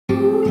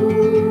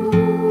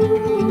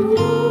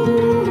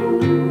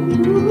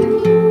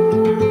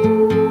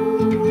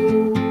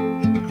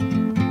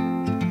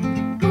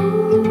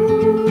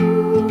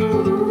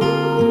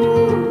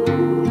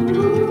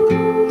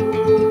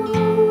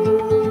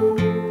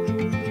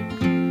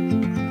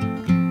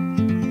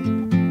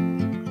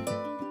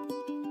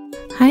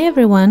Hi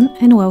everyone,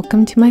 and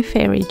welcome to my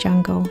fairy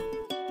jungle,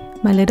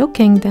 my little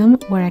kingdom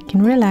where I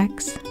can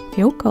relax,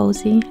 feel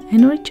cozy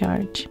and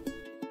recharge.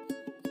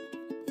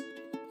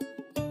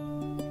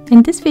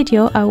 In this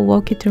video, I will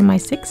walk you through my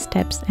 6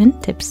 steps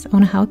and tips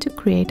on how to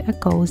create a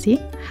cozy,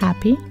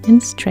 happy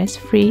and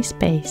stress-free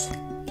space.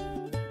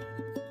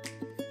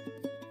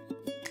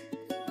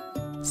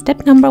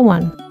 Step number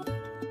 1.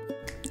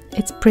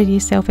 It's pretty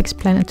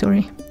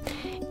self-explanatory.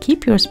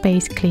 Keep your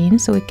space clean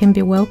so it can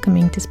be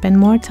welcoming to spend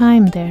more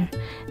time there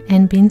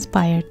and be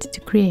inspired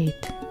to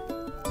create.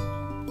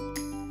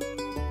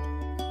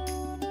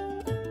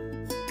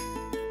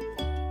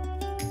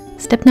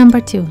 Step number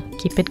 2.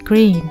 Keep it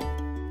green.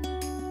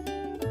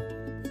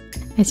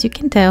 As you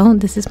can tell,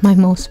 this is my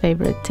most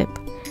favorite tip.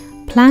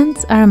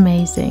 Plants are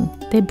amazing.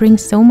 They bring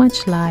so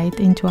much light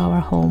into our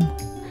home.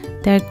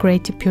 They're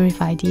great to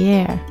purify the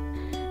air.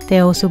 They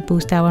also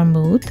boost our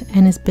mood,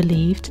 and it's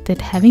believed that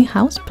having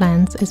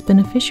houseplants is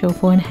beneficial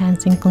for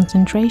enhancing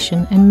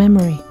concentration and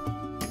memory.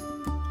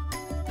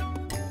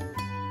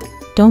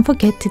 Don't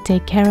forget to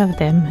take care of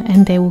them,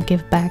 and they will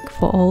give back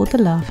for all the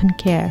love and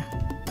care.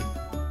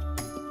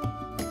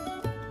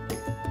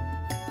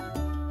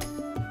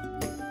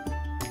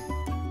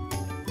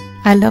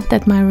 I love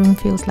that my room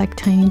feels like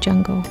tiny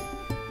jungle.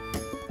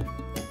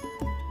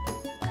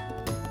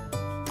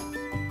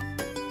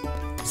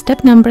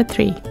 Step number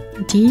 3.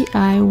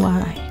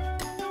 DIY.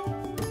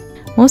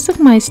 Most of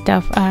my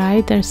stuff are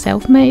either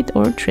self-made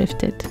or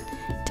thrifted.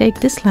 Take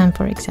this lamp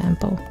for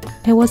example.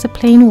 It was a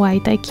plain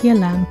white IKEA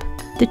lamp,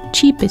 the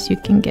cheapest you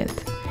can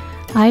get.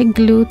 I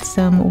glued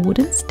some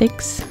wooden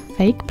sticks,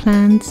 fake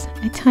plants,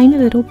 a tiny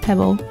little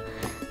pebble,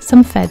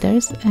 some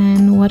feathers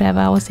and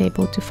whatever I was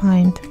able to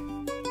find.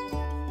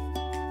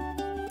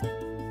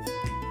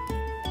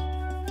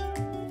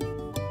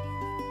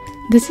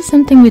 This is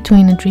something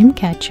between a dream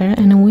catcher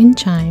and a wind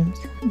chimes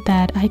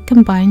that I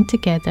combined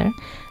together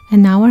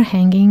and now are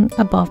hanging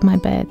above my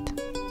bed.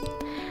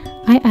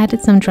 I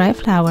added some dry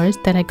flowers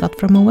that I got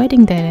from a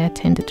wedding that I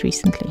attended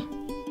recently.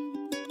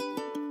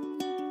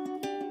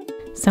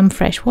 Some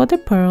freshwater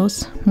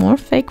pearls, more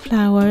fake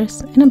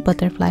flowers and a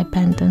butterfly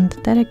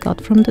pendant that I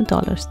got from the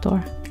dollar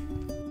store.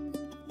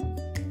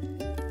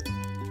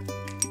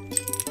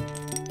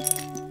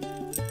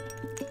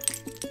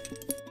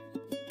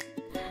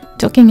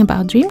 Talking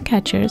about dream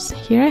catchers,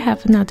 here I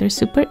have another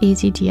super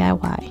easy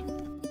DIY.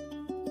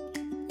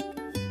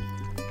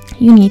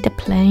 You need a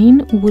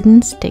plain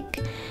wooden stick.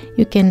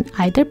 You can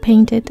either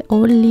paint it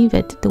or leave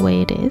it the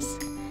way it is.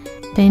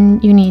 Then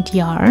you need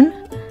yarn.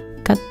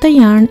 Cut the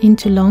yarn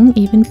into long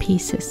even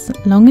pieces,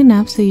 long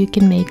enough so you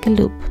can make a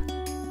loop.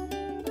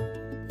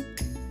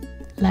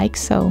 Like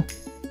so.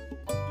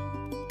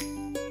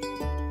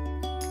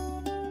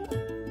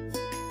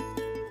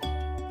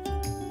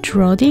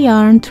 Draw the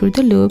yarn through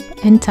the loop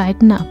and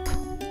tighten up.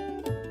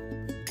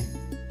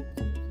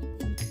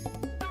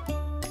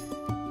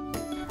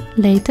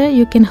 Later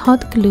you can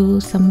hot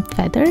glue some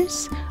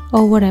feathers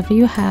or whatever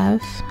you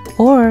have,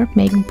 or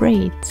make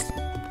braids.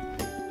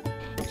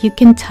 You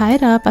can tie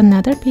up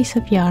another piece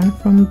of yarn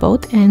from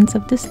both ends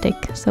of the stick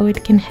so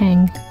it can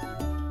hang.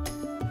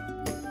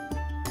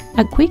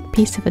 A quick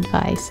piece of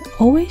advice: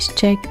 always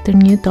check the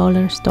new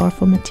dollar store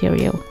for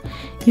material.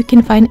 You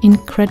can find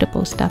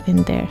incredible stuff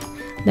in there,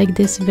 like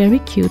this very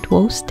cute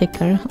wool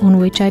sticker on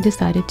which I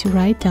decided to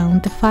write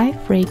down the 5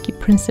 Reiki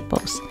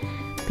principles,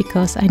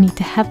 because I need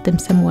to have them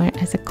somewhere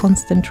as a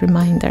constant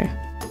reminder.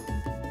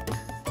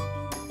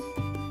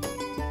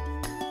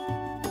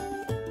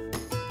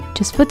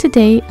 Just for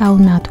today, I will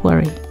not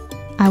worry.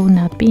 I will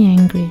not be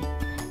angry.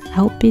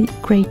 I will be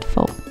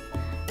grateful.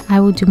 I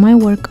will do my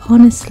work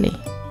honestly.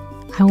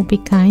 I will be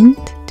kind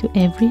to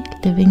every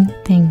living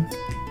thing.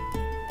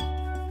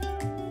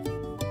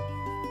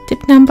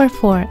 Tip number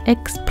 4.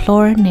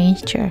 Explore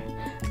nature.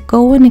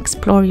 Go and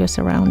explore your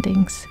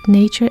surroundings.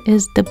 Nature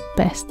is the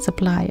best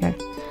supplier.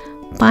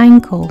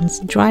 Pine cones,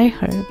 dry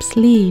herbs,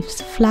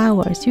 leaves,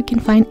 flowers, you can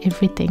find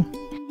everything.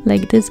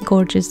 Like this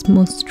gorgeous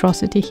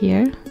monstrosity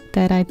here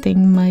that I think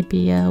might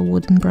be a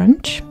wooden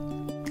brunch.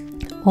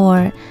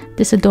 Or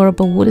this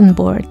adorable wooden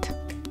board.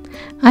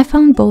 I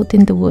found both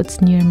in the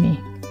woods near me.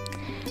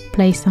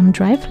 Place some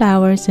dry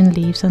flowers and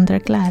leaves under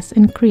glass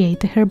and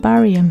create a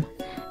herbarium.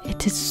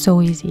 It is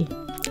so easy.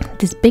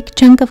 This big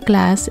chunk of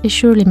glass is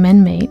surely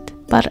man-made,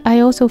 but I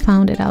also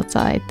found it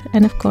outside,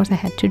 and of course I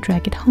had to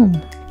drag it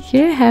home.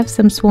 Here I have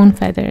some swan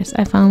feathers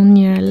I found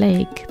near a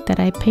lake that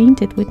I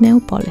painted with nail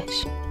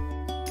polish.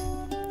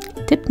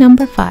 Tip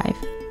number 5.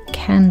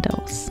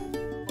 Candles.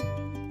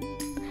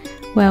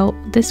 Well,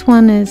 this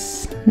one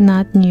is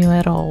not new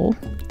at all.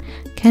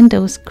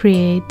 Candles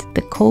create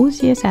the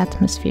coziest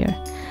atmosphere.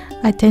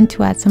 I tend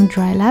to add some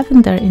dry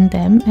lavender in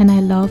them, and I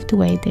love the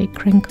way they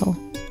crinkle.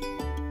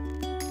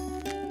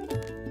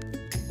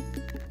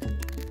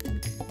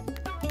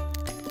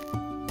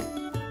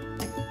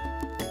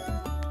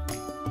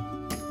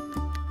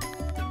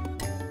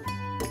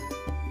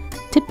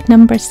 Tip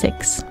number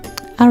 6.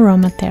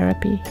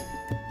 Aromatherapy.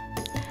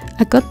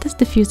 I got this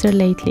diffuser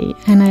lately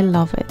and I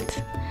love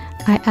it.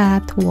 I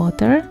add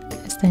water,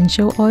 a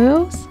essential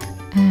oils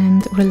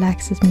and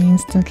relaxes me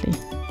instantly.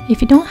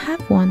 If you don't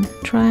have one,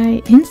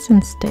 try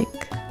incense stick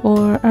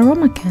or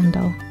aroma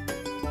candle.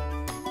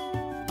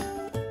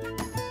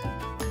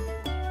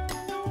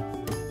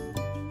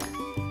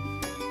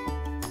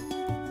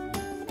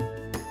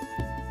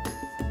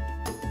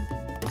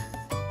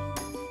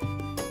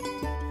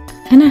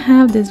 And I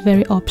have this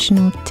very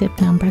optional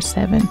tip number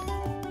 7.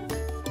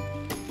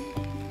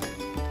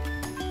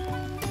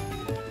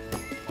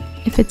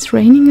 If it's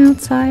raining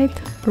outside,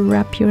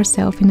 wrap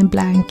yourself in a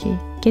blanket.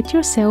 Get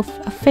yourself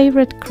a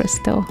favorite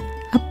crystal,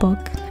 a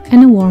book,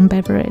 and a warm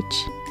beverage.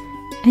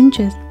 And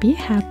just be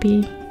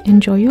happy,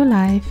 enjoy your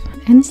life,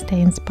 and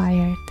stay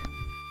inspired.